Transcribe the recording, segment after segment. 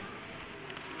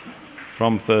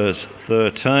from verse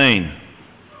 13.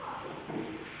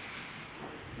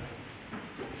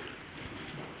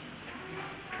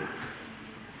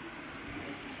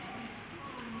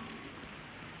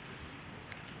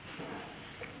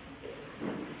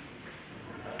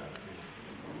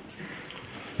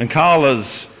 And Carl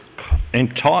has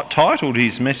entitled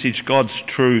his message, God's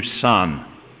True Son.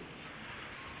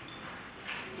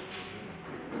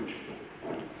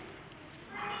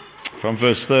 From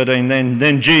verse 13,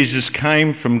 then Jesus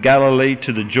came from Galilee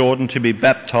to the Jordan to be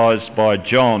baptized by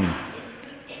John.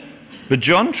 But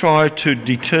John tried to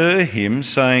deter him,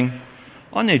 saying,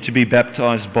 I need to be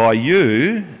baptized by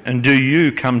you, and do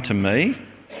you come to me?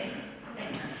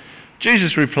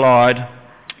 Jesus replied,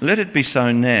 let it be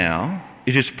so now.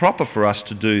 It is proper for us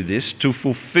to do this, to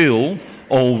fulfill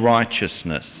all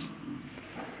righteousness.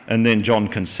 And then John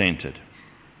consented.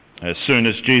 As soon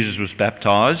as Jesus was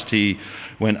baptized, he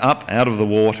went up out of the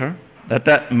water. At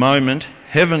that moment,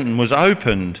 heaven was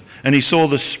opened, and he saw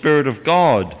the Spirit of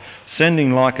God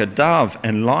descending like a dove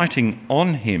and lighting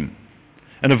on him.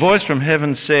 And a voice from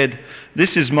heaven said, this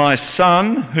is my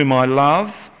Son, whom I love.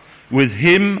 With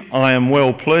him I am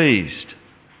well pleased.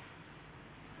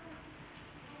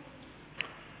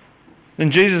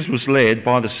 Then Jesus was led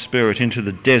by the Spirit into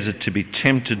the desert to be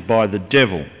tempted by the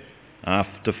devil.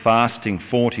 After fasting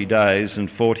 40 days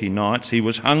and 40 nights, he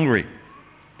was hungry.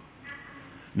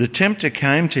 The tempter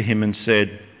came to him and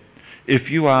said,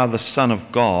 if you are the Son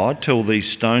of God, tell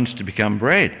these stones to become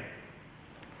bread.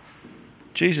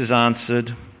 Jesus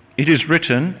answered, it is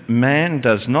written, man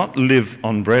does not live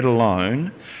on bread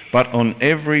alone, but on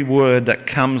every word that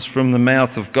comes from the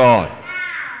mouth of God.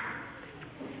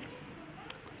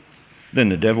 Then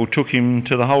the devil took him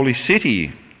to the holy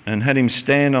city and had him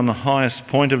stand on the highest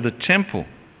point of the temple.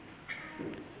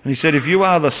 And he said, if you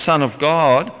are the Son of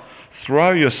God,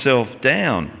 throw yourself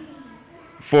down.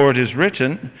 For it is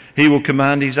written, he will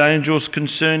command his angels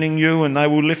concerning you, and they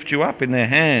will lift you up in their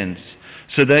hands,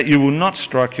 so that you will not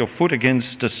strike your foot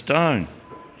against a stone.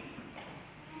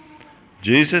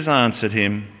 Jesus answered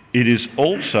him, it is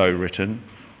also written,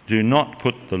 do not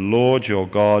put the Lord your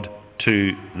God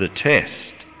to the test.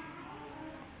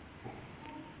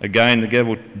 Again,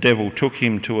 the devil took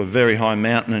him to a very high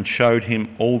mountain and showed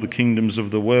him all the kingdoms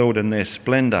of the world and their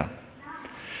splendour.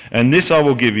 And this I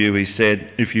will give you, he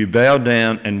said, if you bow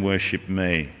down and worship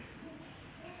me.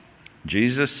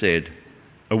 Jesus said,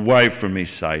 away from me,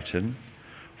 Satan,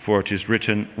 for it is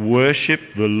written, worship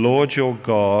the Lord your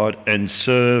God and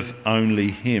serve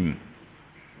only him.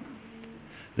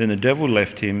 Then the devil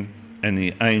left him, and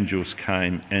the angels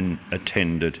came and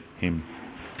attended him.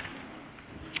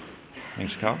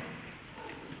 Thanks, Carl.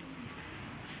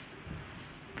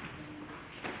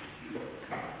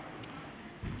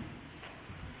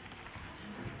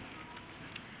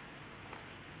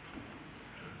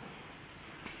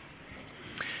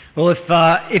 Well,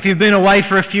 if you've been away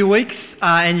for a few weeks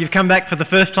and you've come back for the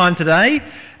first time today,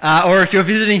 or if you're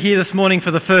visiting here this morning for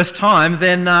the first time,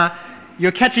 then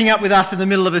you're catching up with us in the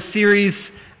middle of a series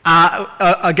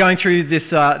going through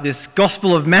this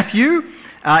Gospel of Matthew.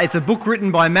 It's a book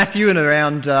written by Matthew in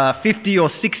around 50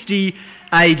 or 60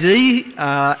 AD,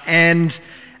 and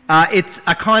it's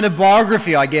a kind of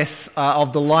biography, I guess,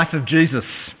 of the life of Jesus.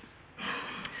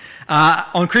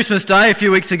 On Christmas Day, a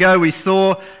few weeks ago, we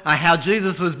saw how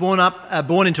Jesus was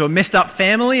born into a messed up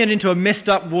family and into a messed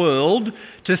up world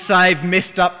to save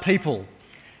messed up people.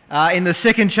 In the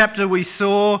second chapter, we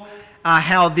saw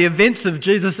how the events of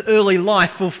Jesus' early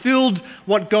life fulfilled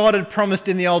what God had promised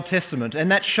in the Old Testament, and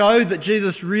that showed that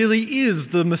Jesus really is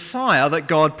the Messiah that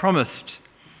God promised.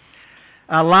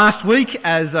 Last week,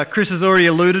 as Chris has already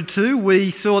alluded to,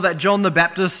 we saw that John the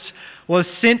Baptist was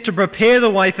sent to prepare the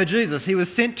way for Jesus. He was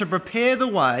sent to prepare the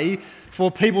way for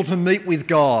people to meet with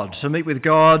God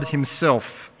himself.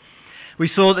 We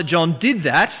saw that John did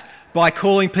that by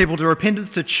calling people to repentance,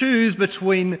 to choose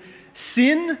between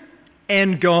sin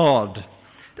and God.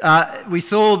 We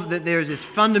saw that there is this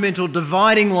fundamental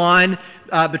dividing line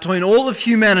between all of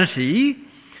humanity,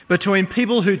 between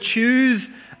people who choose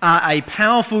a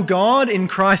powerful God in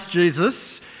Christ Jesus,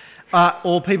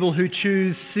 or people who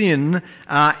choose sin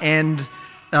and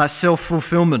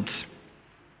self-fulfillment.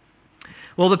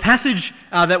 Well, the passage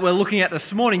that we're looking at this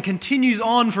morning continues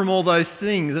on from all those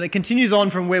things, and it continues on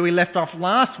from where we left off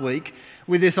last week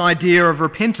with this idea of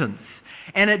repentance.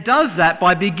 And it does that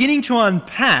by beginning to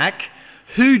unpack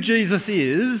who Jesus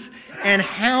is and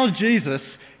how Jesus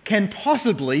can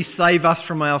possibly save us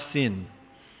from our sin.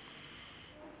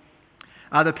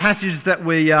 The passage that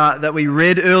we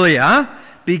read earlier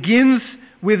begins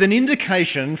with an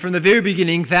indication from the very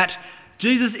beginning that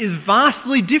Jesus is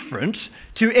vastly different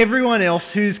to everyone else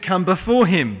who's come before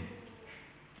him.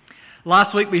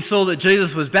 Last week we saw that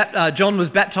John was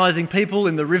baptising people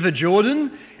in the River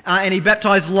Jordan, and he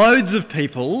baptised loads of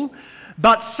people,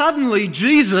 but suddenly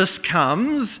Jesus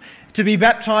comes to be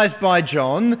baptised by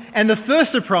John, and the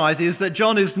first surprise is that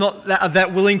John is not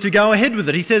that willing to go ahead with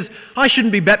it. He says, I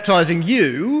shouldn't be baptising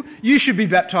you, you should be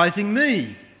baptising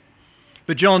me.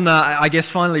 But John, I guess,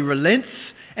 finally relents,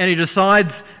 and he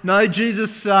decides, no, Jesus,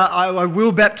 I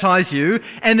will baptise you.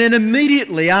 And then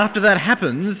immediately after that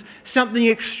happens, something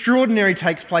extraordinary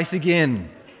takes place again.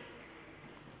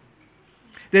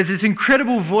 There's this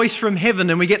incredible voice from heaven,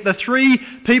 and we get the three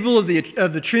people of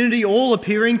the Trinity all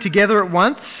appearing together at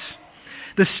once.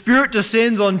 The Spirit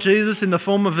descends on Jesus in the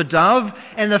form of a dove,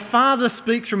 and the Father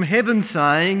speaks from heaven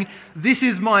saying, this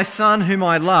is my Son whom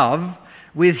I love,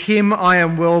 with him I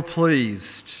am well pleased.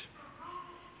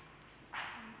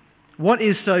 What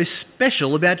is so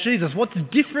special about Jesus? What's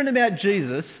different about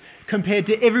Jesus compared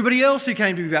to everybody else who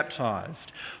came to be baptised?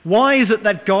 Why is it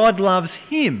that God loves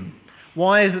him?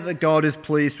 Why is it that God is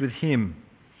pleased with him?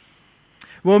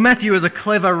 Well, Matthew is a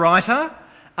clever writer,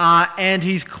 and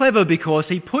he's clever because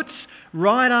he puts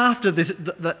right after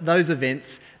those events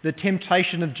the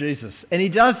temptation of Jesus. And he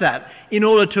does that in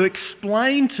order to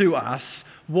explain to us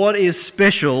what is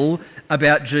special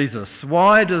about Jesus.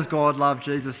 Why does God love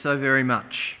Jesus so very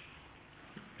much?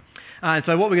 And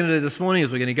so what we're going to do this morning is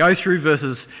we're going to go through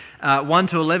verses 1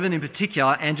 to 11 in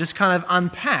particular and just kind of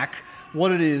unpack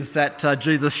what it is that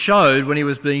Jesus showed when he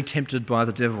was being tempted by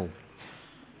the devil.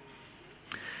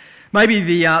 Maybe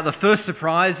the first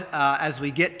surprise as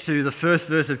we get to the first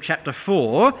verse of chapter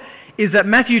 4 is that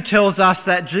Matthew tells us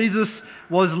that Jesus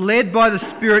was led by the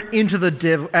Spirit into the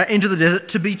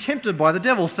desert to be tempted by the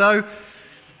devil. So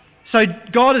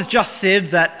God has just said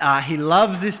that he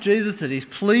loves this Jesus, that he's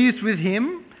pleased with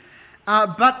him,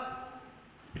 but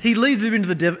he leads him into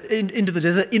the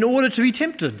desert in order to be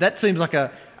tempted. That seems like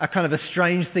a kind of a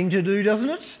strange thing to do, doesn't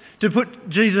it? To put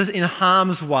Jesus in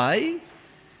harm's way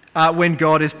when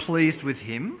God is pleased with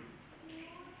him.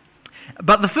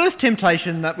 But the first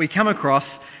temptation that we come across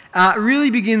really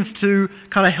begins to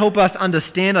kind of help us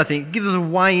understand, I think, gives us a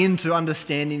way into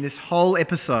understanding this whole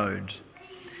episode.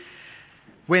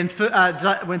 When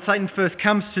Satan first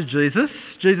comes to Jesus,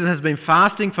 Jesus has been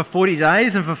fasting for 40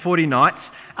 days and for 40 nights,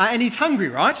 and he's hungry,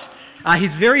 right?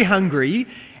 He's very hungry,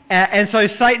 and so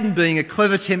Satan, being a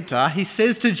clever tempter, he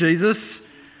says to Jesus,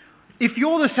 if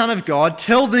you're the Son of God,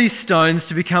 tell these stones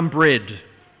to become bread.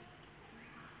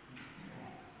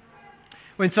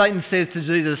 When Satan says to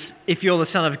Jesus, if you're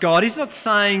the Son of God, he's not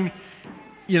saying,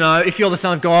 if you're the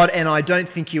Son of God and I don't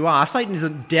think you are. Satan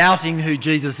isn't doubting who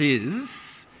Jesus is.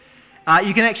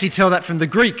 You can actually tell that from the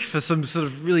Greek for some sort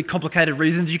of really complicated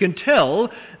reasons. You can tell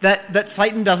that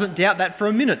Satan doesn't doubt that for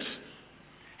a minute.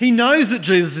 He knows that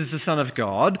Jesus is the Son of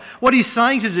God. What he's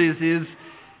saying to Jesus is,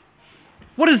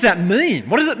 what does that mean?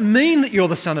 What does it mean that you're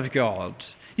the Son of God?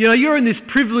 You're in this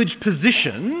privileged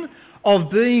position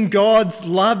of being God's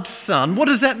loved Son. What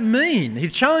does that mean?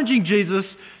 He's challenging Jesus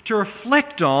to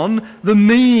reflect on the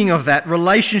meaning of that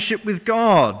relationship with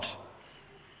God.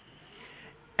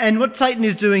 And what Satan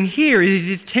is doing here is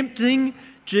he's tempting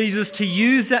Jesus to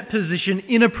use that position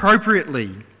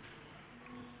inappropriately.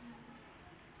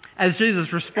 As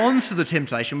Jesus responds to the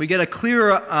temptation, we get a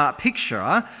clearer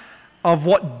picture of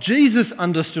what Jesus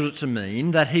understood it to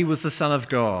mean, that he was the Son of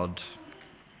God.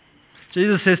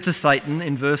 Jesus says to Satan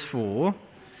in verse 4,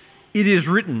 it is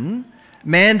written,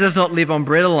 man does not live on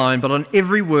bread alone, but on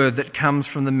every word that comes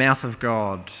from the mouth of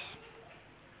God.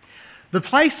 The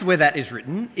place where that is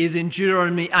written is in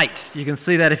Deuteronomy 8. You can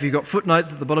see that if you've got footnotes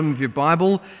at the bottom of your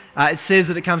Bible. It says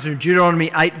that it comes from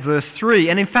Deuteronomy 8 verse 3.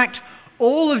 And in fact,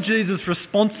 all of Jesus'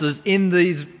 responses in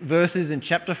these verses in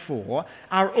chapter 4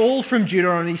 are all from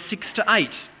Deuteronomy 6 to 8.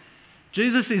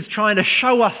 Jesus is trying to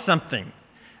show us something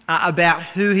about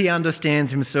who he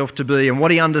understands himself to be and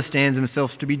what he understands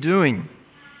himself to be doing.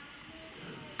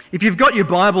 If you've got your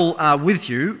Bible with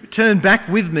you, turn back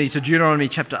with me to Deuteronomy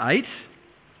chapter 8.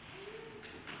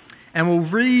 And we'll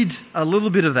read a little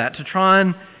bit of that to try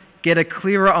and get a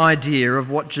clearer idea of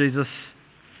what Jesus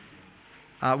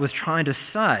was trying to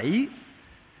say,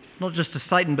 not just to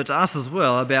Satan but to us as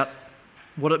well, about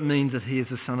what it means that he is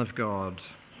the Son of God.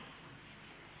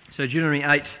 So Deuteronomy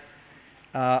 8,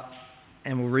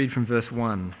 and we'll read from verse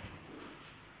 1.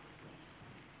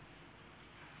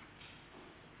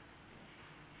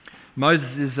 Moses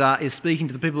is speaking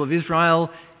to the people of Israel.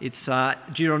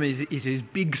 Deuteronomy is his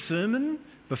big sermon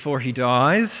before he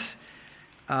dies,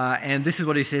 and this is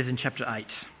what he says in chapter 8.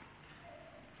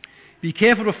 Be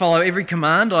careful to follow every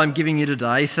command I am giving you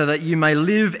today, so that you may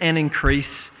live and increase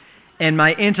and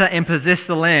may enter and possess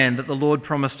the land that the Lord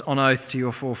promised on oath to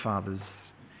your forefathers.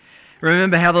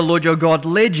 Remember how the Lord your God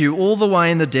led you all the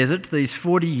way in the desert these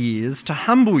 40 years to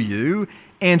humble you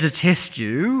and to test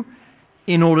you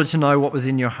in order to know what was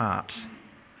in your heart,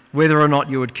 whether or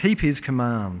not you would keep his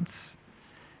commands.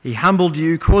 He humbled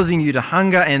you, causing you to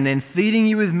hunger and then feeding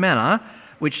you with manna,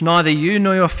 which neither you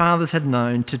nor your fathers had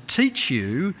known, to teach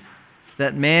you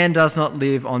that man does not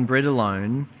live on bread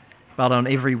alone, but on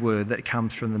every word that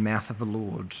comes from the mouth of the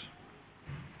Lord.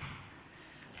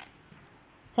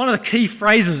 One of the key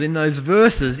phrases in those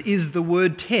verses is the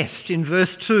word test in verse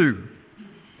 2.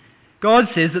 God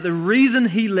says that the reason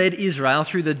he led Israel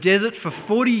through the desert for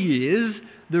 40 years,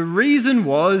 the reason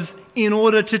was in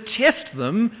order to test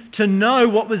them, to know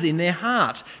what was in their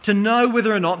heart, to know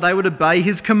whether or not they would obey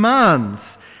his commands,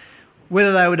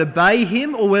 whether they would obey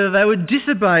him or whether they would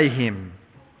disobey him.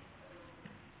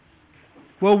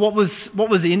 Well, what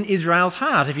was in Israel's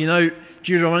heart? If you know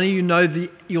Deuteronomy,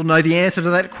 you'll know the answer to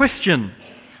that question.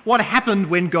 What happened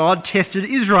when God tested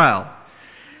Israel?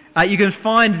 You can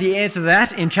find the answer to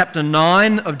that in chapter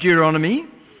 9 of Deuteronomy.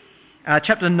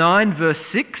 Chapter 9, verse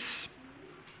 6.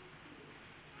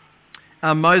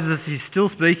 Moses is still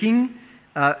speaking.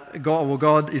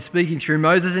 God is speaking through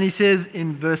Moses, and he says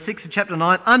in verse 6 of chapter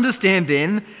 9, "Understand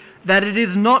then that it is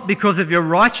not because of your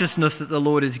righteousness that the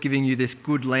Lord is giving you this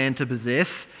good land to possess,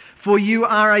 for you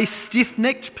are a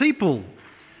stiff-necked people.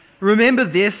 Remember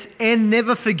this and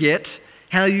never forget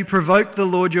how you provoked the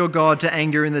Lord your God to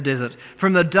anger in the desert.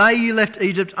 From the day you left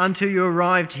Egypt until you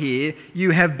arrived here, you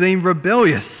have been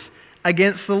rebellious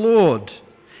against the Lord."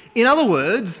 In other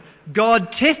words,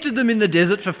 God tested them in the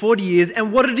desert for 40 years,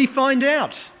 and what did he find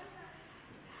out?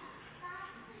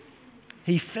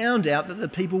 He found out that the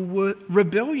people were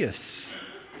rebellious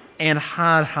and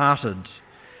hard-hearted.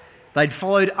 They'd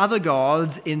followed other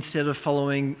gods instead of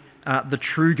following the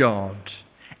true God.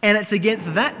 And it's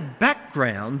against that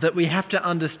background that we have to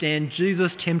understand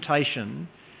Jesus' temptation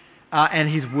and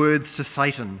his words to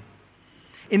Satan.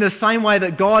 In the same way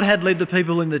that God had led the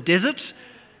people in the desert,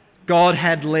 God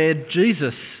had led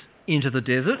Jesus into the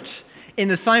desert. In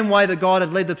the same way that God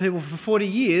had led the people for 40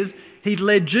 years, he'd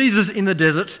led Jesus in the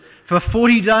desert for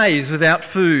 40 days without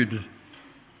food.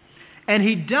 And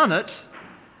he'd done it,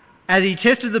 as he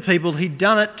tested the people, he'd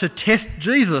done it to test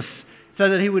Jesus, so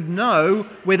that he would know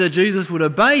whether Jesus would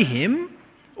obey him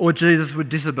or Jesus would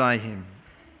disobey him.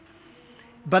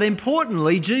 But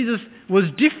importantly, Jesus was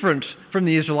different from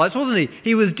the Israelites, wasn't he?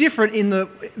 He was different in the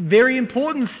very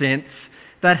important sense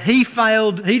that he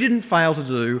didn't fail to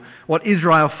do what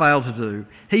Israel failed to do.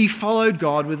 He followed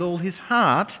God with all his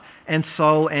heart and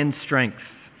soul and strength.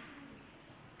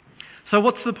 So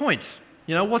what's the point?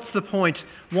 What's the point?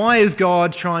 Why is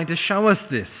God trying to show us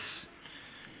this?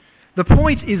 The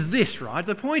point is this, right?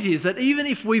 The point is that even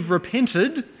if we've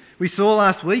repented, we saw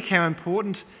last week how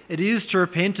important it is to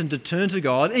repent and to turn to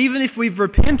God. Even if we've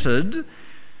repented,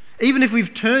 even if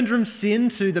we've turned from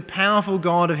sin to the powerful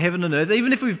God of heaven and earth,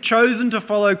 even if we've chosen to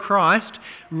follow Christ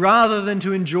rather than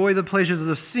to enjoy the pleasures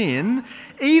of sin,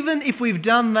 even if we've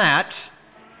done that,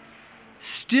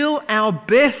 still our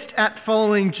best at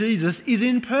following Jesus is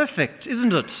imperfect,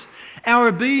 isn't it? Our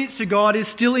obedience to God is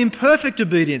still imperfect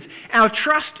obedience. Our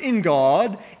trust in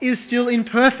God is still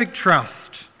imperfect trust.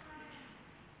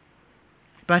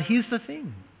 But here's the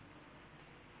thing.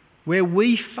 Where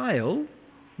we fail,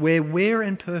 where we're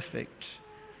imperfect,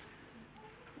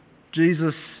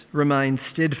 Jesus remains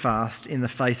steadfast in the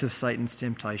face of Satan's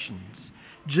temptations.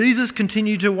 Jesus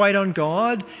continued to wait on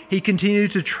God. He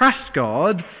continued to trust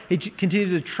God. He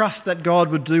continued to trust that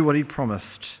God would do what he promised.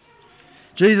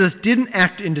 Jesus didn't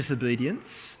act in disobedience.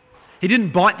 He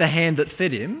didn't bite the hand that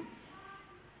fed him.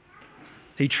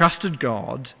 He trusted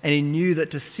God, and he knew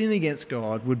that to sin against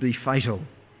God would be fatal.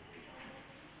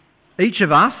 Each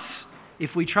of us,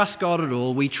 if we trust God at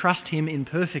all, we trust him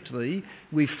imperfectly.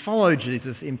 We follow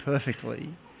Jesus imperfectly.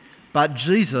 But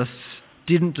Jesus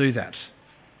didn't do that.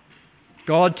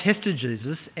 God tested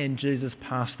Jesus, and Jesus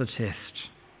passed the test.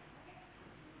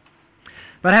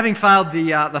 But having failed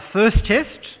the first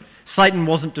test, Satan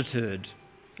wasn't deterred.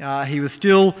 He was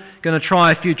still going to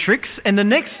try a few tricks. And the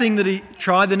next thing that he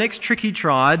tried, the next trick he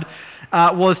tried,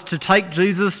 was to take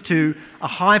Jesus to a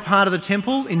high part of the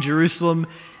temple in Jerusalem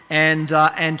and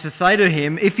to say to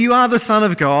him, "If you are the Son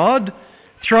of God,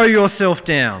 throw yourself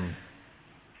down."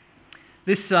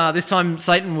 This time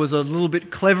Satan was a little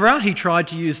bit cleverer. He tried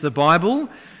to use the Bible.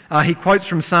 He quotes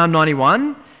from Psalm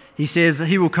 91. He says that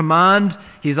he will command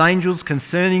his angels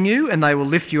concerning you, and they will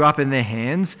lift you up in their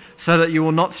hands, so that you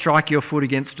will not strike your foot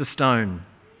against a stone.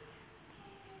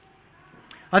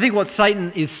 I think what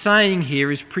Satan is saying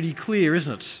here is pretty clear,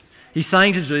 isn't it? He's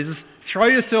saying to Jesus, throw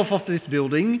yourself off this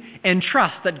building and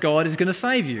trust that God is going to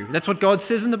save you. That's what God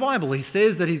says in the Bible. He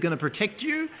says that he's going to protect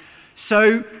you.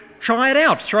 So try it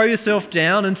out. Throw yourself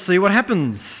down and see what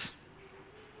happens.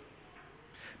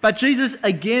 But Jesus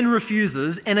again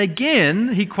refuses, and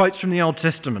again he quotes from the Old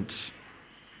Testament.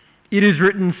 It is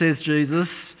written, says Jesus,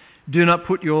 do not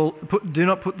put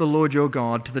the Lord your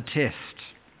God to the test.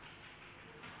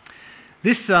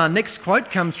 This next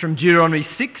quote comes from Deuteronomy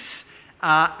 6,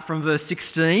 from verse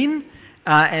 16.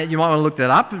 And you might want to look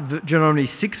that up, Deuteronomy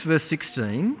 6, verse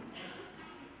 16.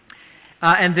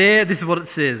 And there, this is what it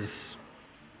says.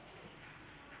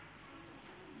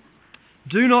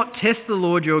 Do not test the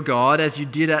Lord your God as you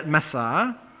did at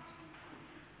Massah.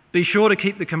 Be sure to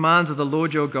keep the commands of the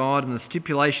Lord your God and the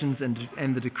stipulations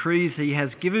and the decrees he has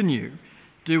given you.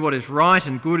 Do what is right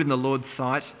and good in the Lord's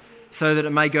sight, so that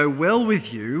it may go well with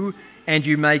you, and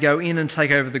you may go in and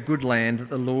take over the good land that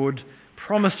the Lord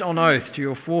promised on oath to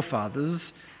your forefathers,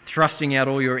 thrusting out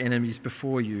all your enemies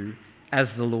before you, as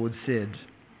the Lord said.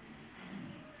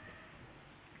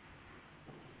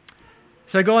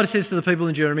 So God says to the people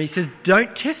in Deuteronomy, he says,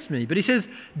 don't test me. But he says,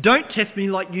 don't test me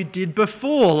like you did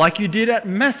before, like you did at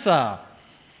Massah.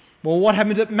 Well, what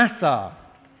happened at Massah?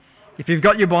 If you've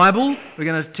got your Bible, we're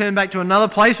going to turn back to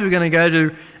another place. We're going to go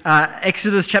to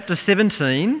Exodus chapter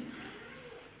 17.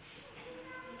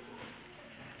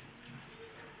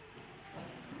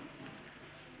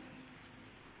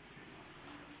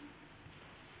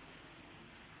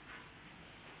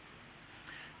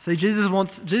 See,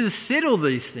 Jesus said all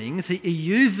these things. He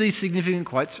used these significant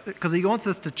quotes because he wants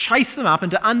us to chase them up and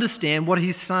to understand what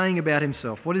he's saying about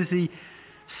himself. What is he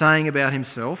saying about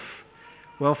himself?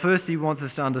 Well, first he wants us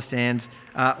to understand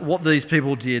what these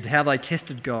people did, how they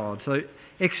tested God. So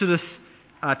Exodus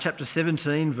chapter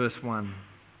 17, verse 1.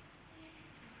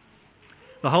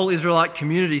 The whole Israelite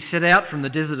community set out from the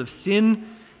desert of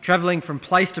Sin, travelling from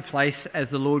place to place as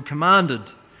the Lord commanded.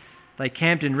 They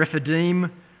camped in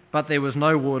Rephidim, but there was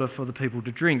no water for the people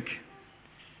to drink.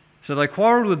 So they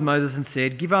quarrelled with Moses and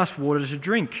said, give us water to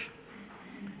drink.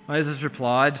 Moses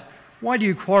replied, why do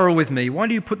you quarrel with me? Why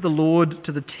do you put the Lord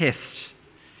to the test?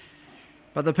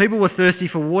 But the people were thirsty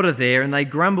for water there, and they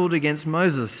grumbled against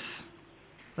Moses.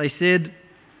 They said,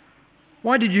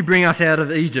 why did you bring us out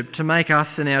of Egypt to make us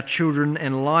and our children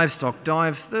and livestock die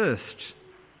of thirst?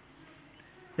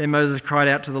 Then Moses cried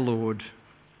out to the Lord,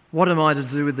 what am I to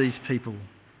do with these people?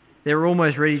 They were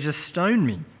almost ready to stone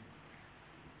me.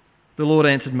 The Lord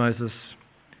answered Moses,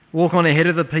 walk on ahead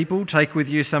of the people, take with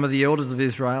you some of the elders of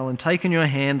Israel, and take in your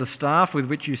hand the staff with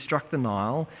which you struck the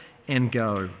Nile, and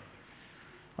go.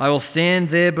 I will stand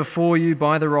there before you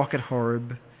by the rock at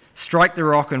Horeb. Strike the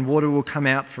rock, and water will come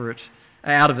out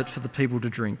of it for the people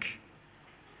to drink.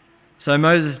 So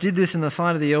Moses did this in the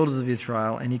sight of the elders of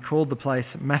Israel, and he called the place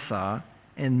Massah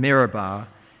and Meribah,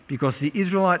 because the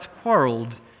Israelites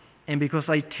quarrelled, and because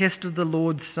they tested the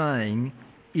Lord, saying,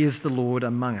 is the Lord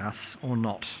among us or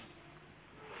not?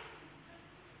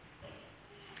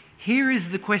 Here is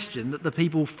the question that the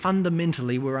people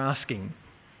fundamentally were asking.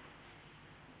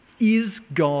 Is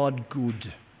God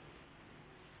good?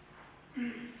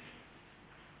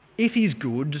 If he's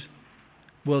good,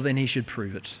 well then he should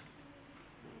prove it.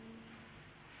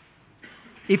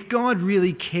 If God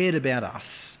really cared about us,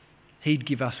 he'd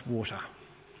give us water.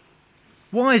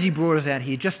 Why has he brought us out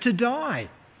here? Just to die.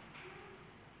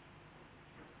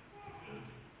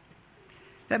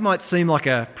 That might seem like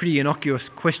a pretty innocuous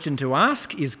question to ask.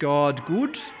 Is God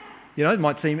good? You know, it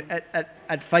might seem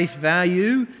at face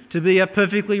value to be a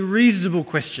perfectly reasonable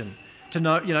question. To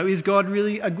know, is God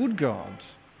really a good God?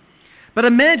 But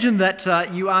imagine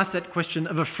that you ask that question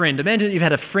of a friend. Imagine that you've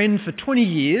had a friend for 20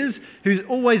 years who's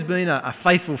always been a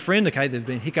faithful friend. Okay, there's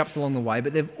been hiccups along the way,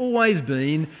 but they've always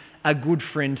been a good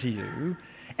friend to you.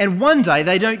 And one day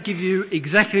they don't give you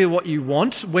exactly what you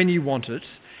want when you want it,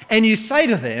 and you say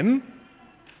to them,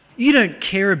 you don't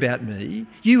care about me,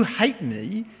 you hate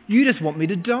me, you just want me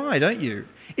to die, don't you?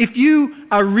 If you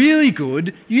are really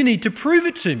good, you need to prove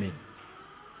it to me.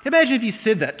 Imagine if you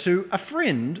said that to a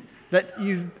friend that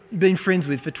you've been friends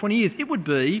with for 20 years. It would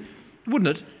be,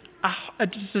 wouldn't it,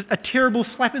 a terrible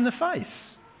slap in the face.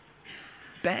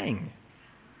 Bang.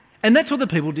 And that's what the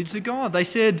people did to God. They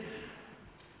said,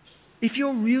 if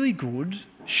you're really good,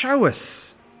 show us.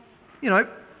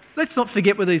 Let's not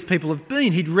forget where these people have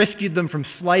been. He'd rescued them from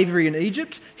slavery in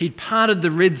Egypt. He'd parted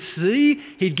the Red Sea.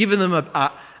 He'd given them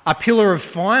a pillar of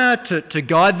fire to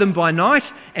guide them by night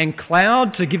and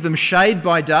cloud to give them shade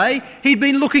by day. He'd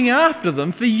been looking after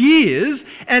them for years,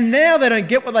 and now they don't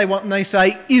get what they want and they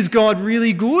say, is God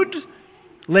really good?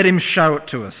 Let him show it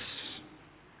to us.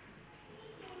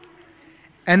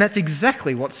 And that's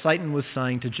exactly what Satan was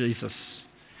saying to Jesus.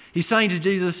 He's saying to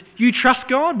Jesus, you trust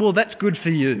God? Well, that's good for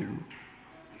you.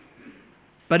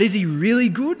 But is he really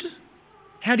good?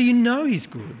 How do you know he's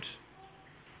good?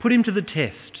 Put him to the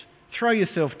test. Throw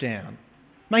yourself down.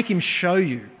 Make him show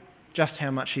you just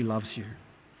how much he loves you.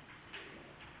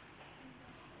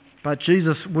 But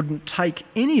Jesus wouldn't take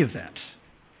any of that.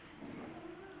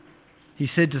 He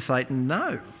said to Satan,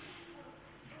 no,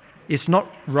 it's not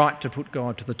right to put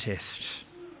God to the test.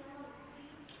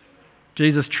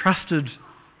 Jesus trusted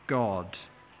God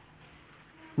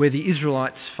where the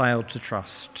Israelites failed to trust.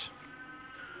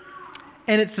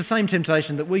 And it's the same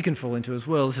temptation that we can fall into as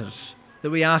well, isn't it?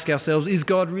 That we ask ourselves, is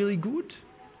God really good?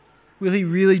 Will he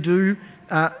really do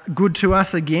good to us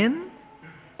again?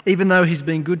 Even though he's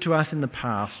been good to us in the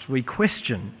past, we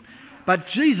question. But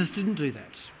Jesus didn't do that.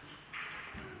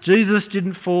 Jesus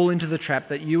didn't fall into the trap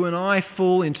that you and I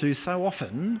fall into so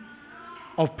often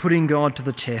of putting God to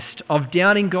the test, of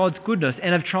doubting God's goodness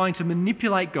and of trying to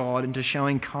manipulate God into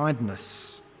showing kindness.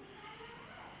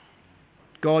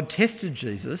 God tested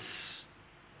Jesus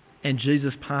and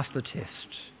Jesus passed the test.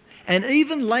 And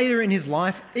even later in his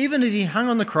life, even as he hung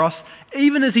on the cross,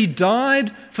 even as he died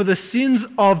for the sins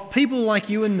of people like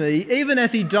you and me, even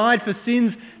as he died for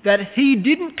sins that he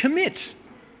didn't commit,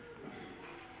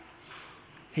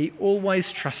 he always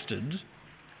trusted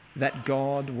that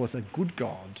God was a good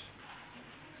God.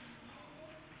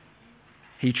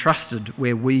 He trusted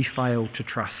where we fail to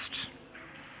trust.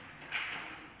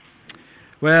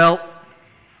 Well,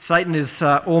 Satan is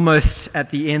almost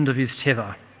at the end of his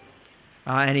tether.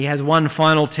 And he has one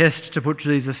final test to put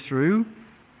Jesus through. In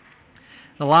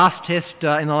the last test,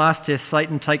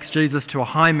 Satan takes Jesus to a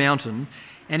high mountain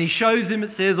and he shows him,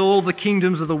 it says, all the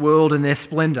kingdoms of the world and their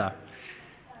splendour.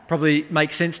 Probably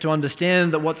makes sense to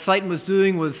understand that what Satan was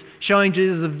doing was showing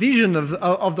Jesus a vision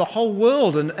of the whole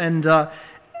world,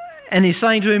 and he's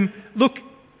saying to him, look,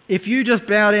 if you just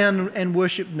bow down and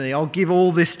worship me, I'll give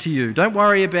all this to you. Don't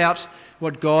worry about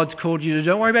what God's called you to do.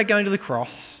 Don't worry about going to the cross.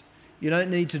 You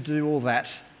don't need to do all that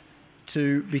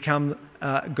to become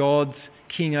God's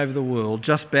king over the world.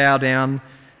 Just bow down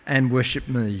and worship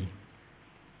me.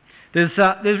 There's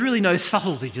really no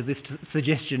subtlety to this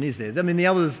suggestion, is there? I mean, the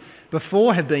others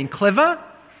before have been clever,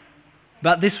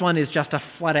 but this one is just a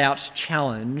flat-out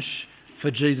challenge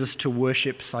for Jesus to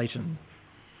worship Satan.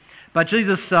 But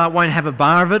Jesus won't have a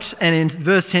bar of it, and in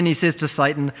verse 10 he says to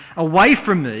Satan, away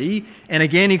from me, and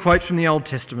again he quotes from the Old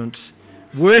Testament,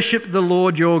 worship the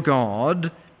Lord your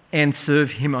God and serve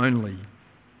him only.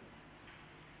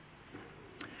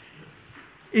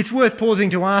 It's worth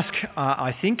pausing to ask,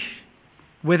 I think,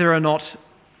 whether or not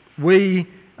we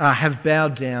have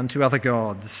bowed down to other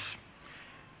gods.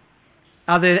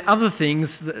 Are there other things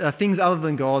other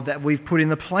than God that we've put in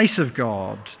the place of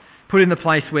God, put in the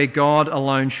place where God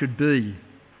alone should be?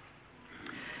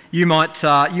 You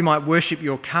might worship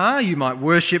your car, you might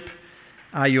worship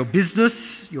your business,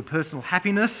 your personal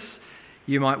happiness.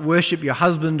 You might worship your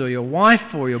husband or your wife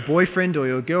or your boyfriend or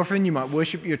your girlfriend. You might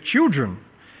worship your children.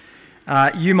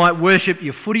 You might worship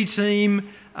your footy team.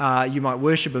 You might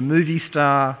worship a movie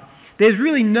star. There's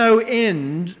really no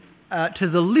end to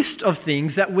the list of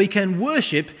things that we can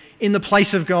worship in the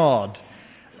place of God.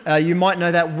 You might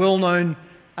know that well-known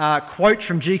quote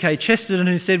from G.K. Chesterton,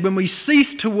 who said, when we cease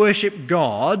to worship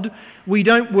God, we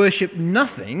don't worship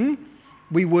nothing,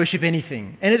 we worship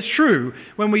anything. And it's true,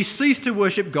 when we cease to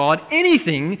worship God,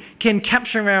 anything can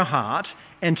capture our heart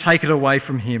and take it away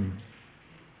from him.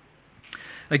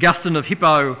 Augustine of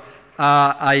Hippo,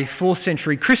 a 4th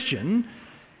century Christian,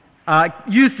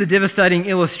 used the devastating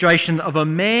illustration of a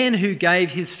man who gave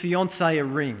his fiancée a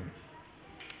ring.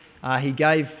 He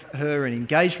gave her an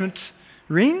engagement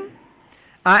ring,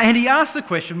 and he asked the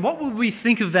question, what would we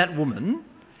think of that woman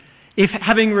if,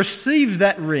 having received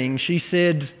that ring, she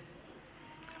said,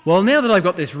 well, now that I've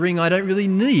got this ring, I don't really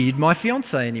need my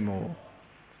fiancé anymore.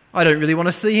 I don't really want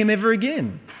to see him ever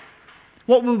again.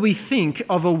 What would we think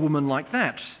of a woman like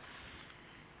that?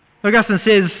 Augustine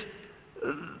says,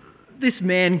 this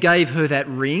man gave her that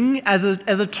ring as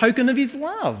a token of his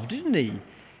love, didn't he?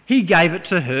 He gave it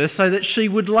to her so that she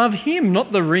would love him,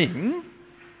 not the ring.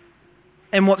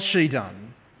 And what's she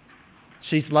done?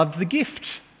 She's loved the gift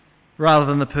rather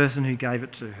than the person who gave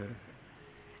it to her.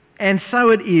 And so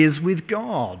it is with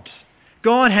God.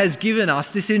 God has given us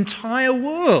this entire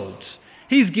world.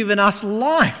 He's given us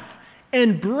life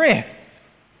and breath.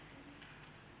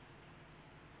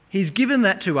 He's given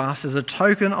that to us as a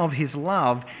token of his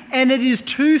love, and it is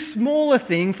too small a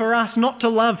thing for us not to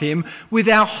love him with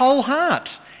our whole heart.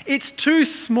 It's too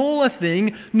small a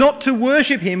thing not to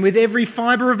worship him with every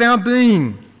fibre of our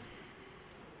being.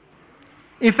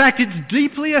 In fact, it's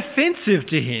deeply offensive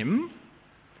to him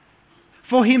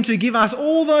for him to give us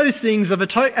all those things as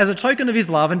a token of his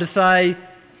love and to say,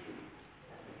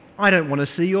 I don't want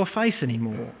to see your face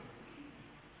anymore.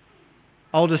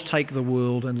 I'll just take the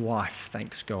world and life,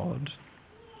 thanks God.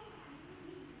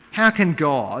 How can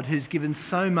God, who's given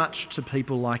so much to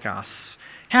people like us,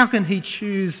 how can he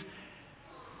choose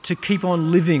to keep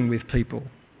on living with people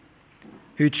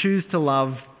who choose to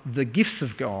love the gifts of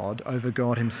God over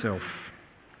God himself?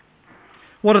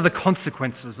 What are the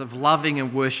consequences of loving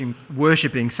and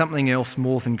worshipping something else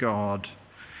more than God?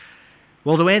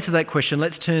 Well, to answer that question,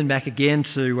 let's turn back again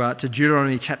to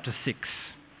Deuteronomy chapter 6.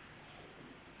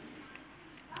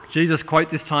 Jesus' quote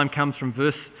this time comes from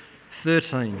verse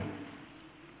 13.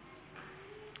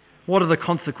 What are the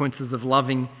consequences of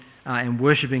loving and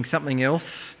worshipping something else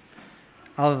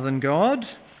other than God?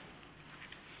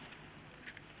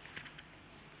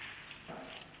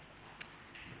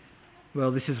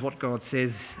 Well, this is what God says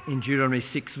in Deuteronomy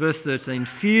 6, verse 13.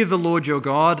 Fear the Lord your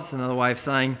God. It's another way of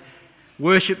saying,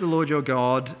 worship the Lord your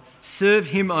God, serve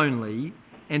him only,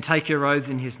 and take your oaths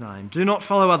in his name. Do not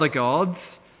follow other gods,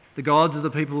 the gods of the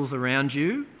peoples around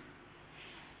you.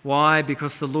 Why?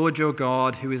 Because the Lord your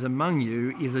God, who is among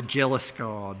you, is a jealous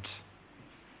God,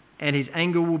 and his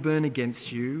anger will burn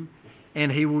against you,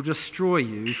 and he will destroy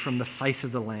you from the face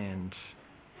of the land.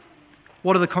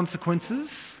 What are the consequences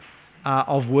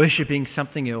of worshipping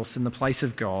something else in the place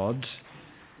of God?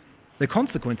 The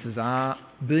consequences are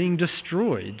being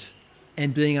destroyed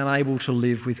and being unable to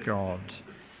live with God.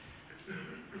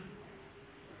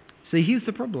 See, here's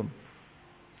the problem.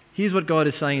 Here's what God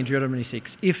is saying in Deuteronomy 6.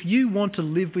 If you want to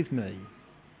live with me,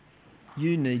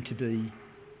 you need to be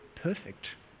perfect.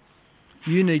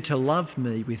 You need to love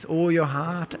me with all your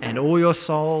heart and all your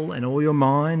soul and all your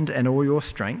mind and all your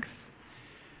strength.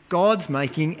 God's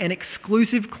making an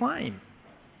exclusive claim.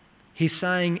 He's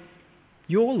saying,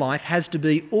 your life has to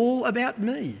be all about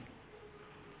me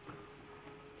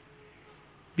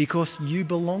because you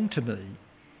belong to me.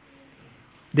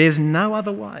 There's no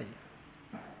other way.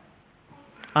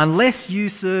 Unless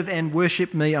you serve and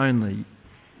worship me only,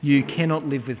 you cannot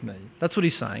live with me. That's what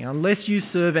he's saying. Unless you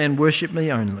serve and worship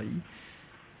me only,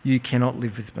 you cannot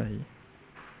live with me.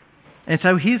 And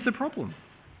so here's the problem.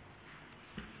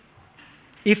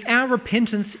 If our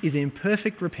repentance is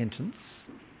imperfect repentance,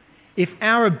 if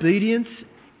our obedience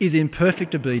is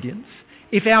imperfect obedience,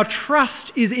 if our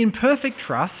trust is imperfect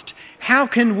trust, how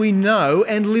can we know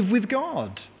and live with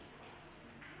God?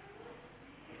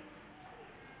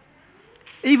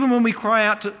 Even when we cry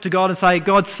out to God and say,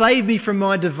 God, save me from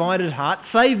my divided heart,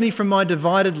 save me from my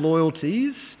divided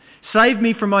loyalties, save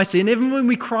me from my sin, even when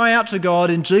we cry out to God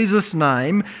in Jesus'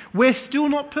 name, we're still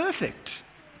not perfect.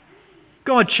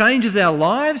 God changes our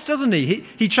lives, doesn't he?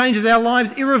 He changes our lives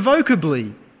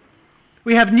irrevocably.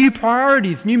 We have new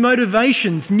priorities, new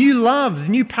motivations, new loves,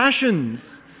 new passions,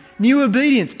 new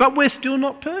obedience, but we're still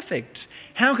not perfect.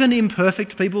 How can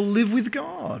imperfect people live with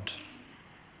God?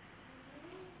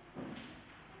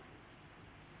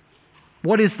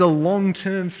 What is the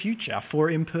long-term future for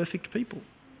imperfect people?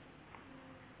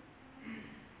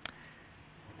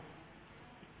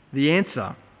 The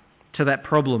answer to that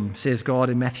problem, says God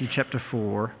in Matthew chapter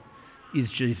 4, is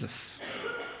Jesus.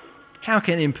 How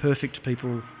can imperfect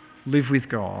people live with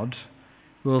God?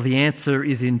 Well, the answer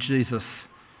is in Jesus,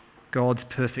 God's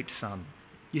perfect Son.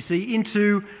 You see,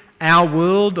 into our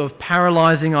world of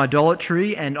paralysing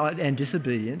idolatry and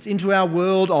disobedience, into our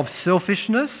world of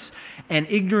selfishness and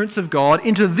ignorance of God,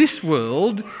 into this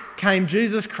world came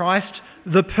Jesus Christ,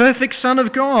 the perfect Son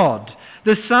of God,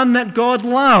 the Son that God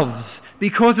loves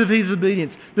because of his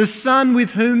obedience, the Son with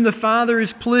whom the Father is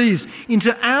pleased.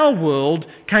 Into our world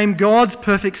came God's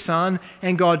perfect Son,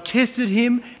 and God tested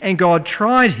him, and God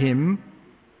tried him,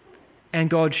 and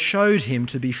God showed him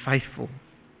to be faithful.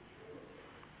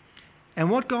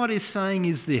 And what God is saying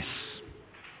is this: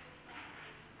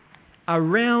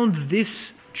 around this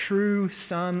true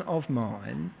Son of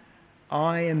mine,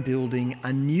 I am building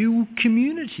a new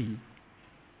community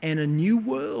and a new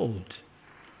world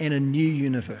and a new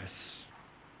universe.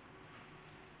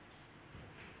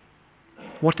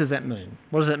 What does that mean?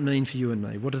 What does that mean for you and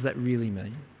me? What does that really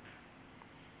mean?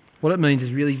 What it means is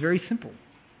really very simple.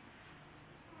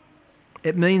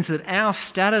 It means that our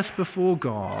status before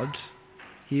God,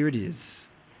 here it is,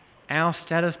 our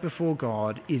status before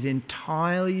God is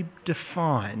entirely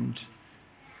defined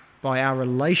by our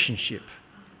relationship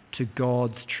to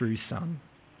God's true Son.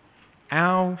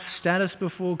 Our status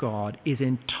before God is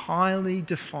entirely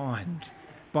defined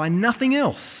by nothing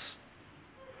else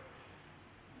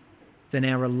than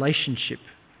our relationship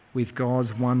with God's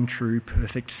one true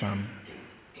perfect Son.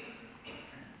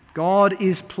 God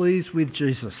is pleased with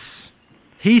Jesus.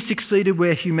 He succeeded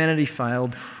where humanity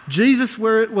failed. Jesus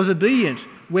was obedient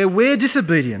where we're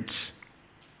disobedient.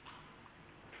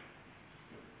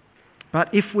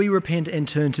 But if we repent and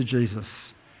turn to Jesus,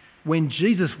 when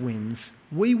Jesus wins,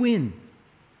 we win.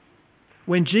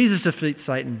 When Jesus defeats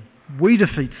Satan, we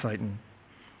defeat Satan.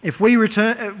 If we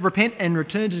repent and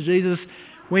return to Jesus,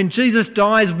 when Jesus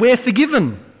dies, we're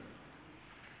forgiven.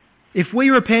 If we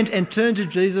repent and turn to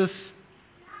Jesus,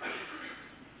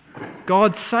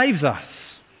 God saves us.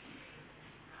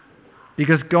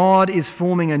 Because God is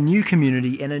forming a new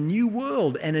community and a new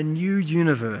world and a new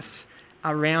universe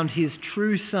around his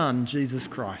true Son, Jesus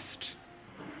Christ.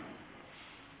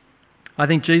 I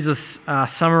think Jesus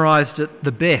summarised it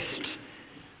the best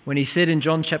when he said in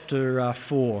John chapter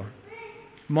 4,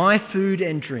 "My food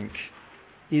and drink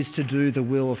is to do the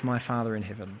will of my Father in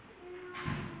heaven."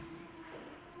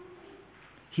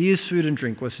 His food and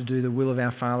drink was to do the will of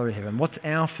our Father in heaven. What's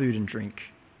our food and drink?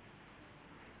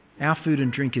 Our food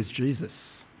and drink is Jesus.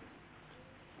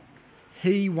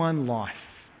 He won life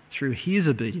through his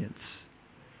obedience.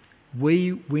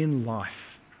 We win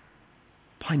life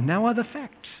by no other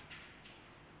fact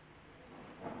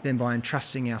than by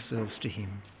entrusting ourselves to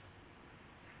him.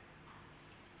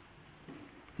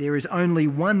 There is only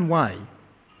one way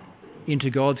into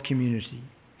God's community.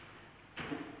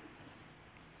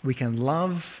 We can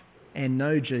love and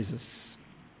know Jesus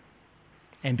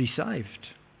and be saved.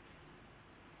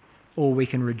 Or we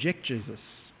can reject Jesus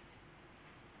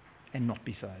and not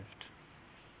be saved.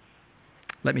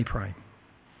 Let me pray.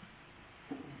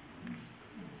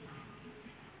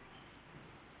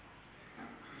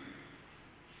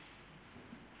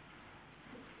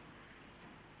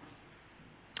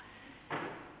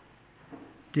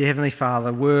 Dear Heavenly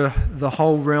Father, were the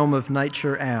whole realm of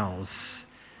nature ours,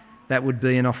 that would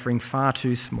be an offering far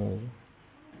too small,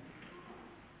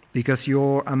 because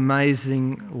your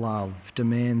amazing love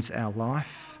demands our life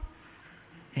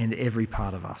and every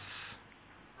part of us.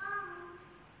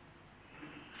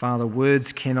 Father, words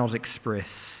cannot express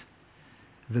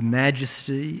the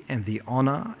majesty and the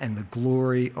honour and the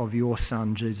glory of your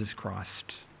Son, Jesus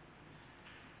Christ.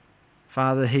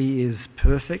 Father, he is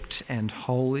perfect and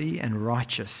holy and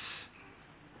righteous.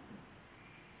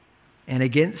 And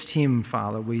against him,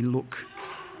 Father, we look,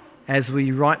 as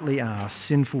we rightly are,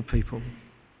 sinful people.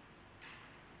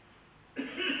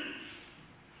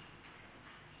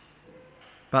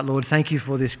 But Lord, thank you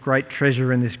for this great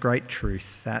treasure and this great truth,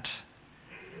 that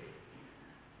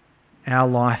our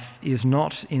life is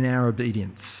not in our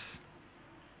obedience,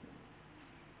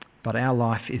 but our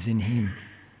life is in him.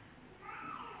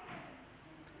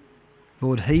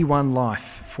 Lord, he won life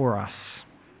for us,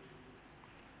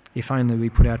 if only we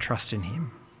put our trust in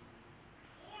him.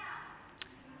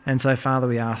 And so, Father,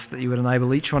 we ask that you would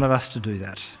enable each one of us to do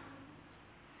that,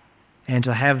 and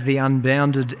to have the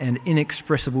unbounded and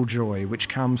inexpressible joy which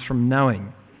comes from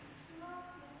knowing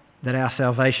that our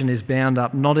salvation is bound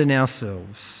up not in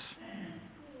ourselves,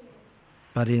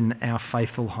 but in our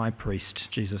faithful high priest,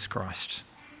 Jesus Christ.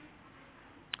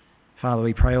 Father,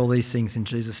 we pray all these things in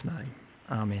Jesus' name.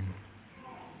 Amen.